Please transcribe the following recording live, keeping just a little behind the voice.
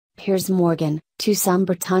Piers Morgan: to some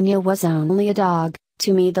Bretagne was only a dog,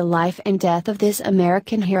 to me the life and death of this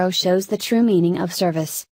American hero shows the true meaning of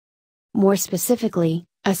service. More specifically,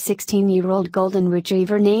 a 16-year-old golden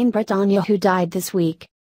retriever named Bretagne who died this week.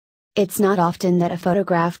 It's not often that a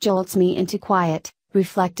photograph jolts me into quiet,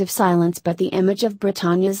 reflective silence, but the image of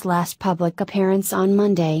Bretagne's last public appearance on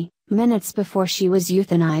Monday, minutes before she was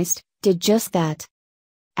euthanized, did just that.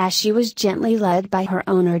 As she was gently led by her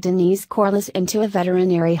owner Denise into a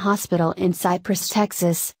veterinary hospital in Cypress,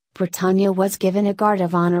 Texas, Bretagne was given a guard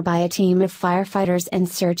of honor by a team of firefighters and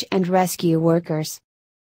search and rescue workers.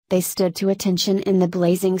 They stood to attention in the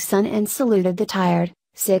blazing sun and saluted the tired,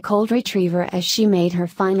 sick-old retriever as she made her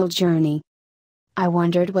final journey. I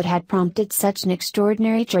wondered what had prompted such an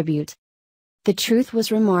extraordinary tribute. The truth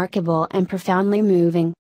was remarkable and profoundly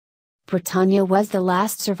moving. Bretagne was the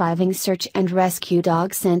last surviving search and rescue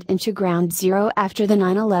dog sent into Ground Zero after the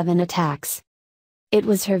 9/11 attacks. It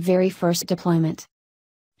was her very first deployment.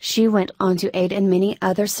 She went on to aid in many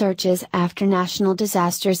other searches after national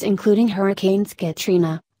disasters including Hurricanes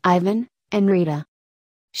Katrina, Ivan, and Rita.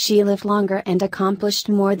 She lived longer and accomplished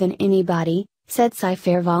more than anybody, said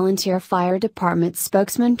Cyfair Volunteer Fire Department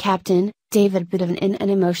spokesman Captain David Bedovan in an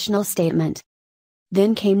emotional statement.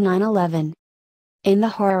 Then came 9/11. In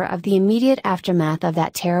the horror of the immediate aftermath of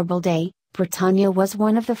that terrible day, Bretagne was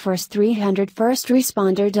one of the first 300 first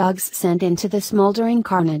responder dogs sent into the smoldering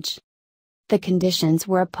carnage. The conditions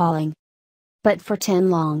were appalling. But for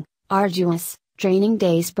 10 long, arduous, draining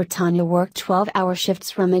days Bretagne worked 12-hour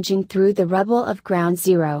shifts rummaging through the rubble of Ground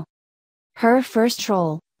Zero. Her first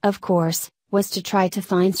role, of course, was to try to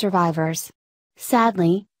find survivors.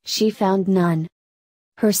 Sadly, she found none.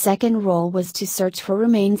 Her second role was to search for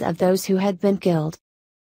remains of those who had been killed.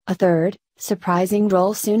 A third, surprising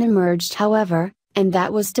role soon emerged however, and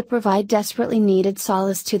that was to provide desperately needed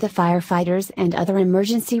solace to the firefighters and other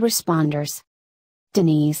emergency responders.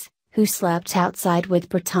 Denise, who slept outside with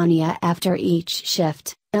Bretagne after each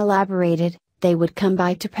shift, elaborated, they would come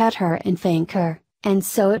by to pet her and thank her, and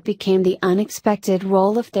so it became the unexpected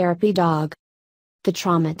role of therapy dog. The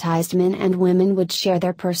traumatized men and women would share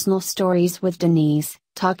their personal stories with Denise,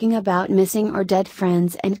 talking about missing or dead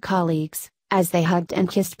friends and colleagues, as they hugged and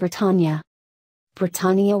kissed Bretagne.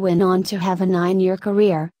 Bretagne went on to have a 9-year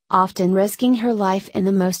career, often risking her life in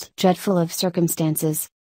the most dreadful of circumstances.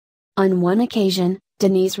 On one occasion,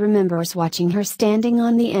 Denise remembers watching her standing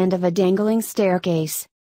on the end of a dangling staircase.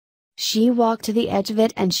 She walked to the edge of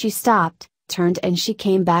it and she stopped, turned and she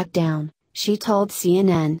came back down, she told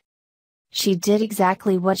CNN. She did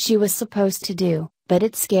exactly what she was supposed to do, but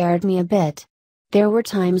it scared me a bit. There were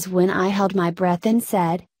times when I held my breath and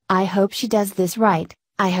said, I hope she does this right,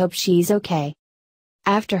 I hope she's okay.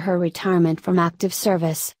 After her retirement from active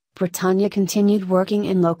service, Bretagne continued working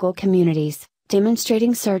in local communities,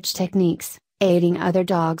 demonstrating search techniques, aiding other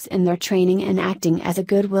dogs in their training and acting as a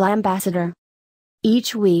goodwill ambassador.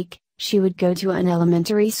 Each week, she would go to an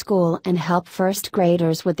elementary school and help first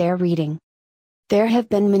graders with their reading. There have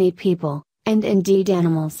been many people, and indeed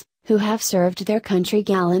animals, who have served their country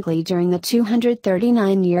gallantly during the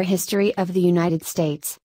 239-year history of the United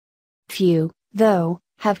States. Few, though,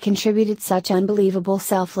 have contributed such unbelievable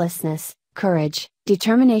selflessness, courage,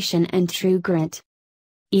 determination and true grit.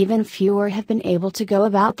 Even fewer have been able to go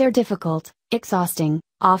about their difficult, exhausting,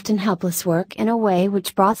 often helpless work in a way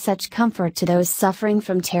which brought such comfort to those suffering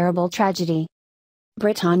from terrible tragedy.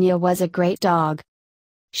 Bretagne was a great dog.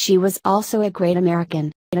 She was also a great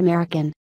American.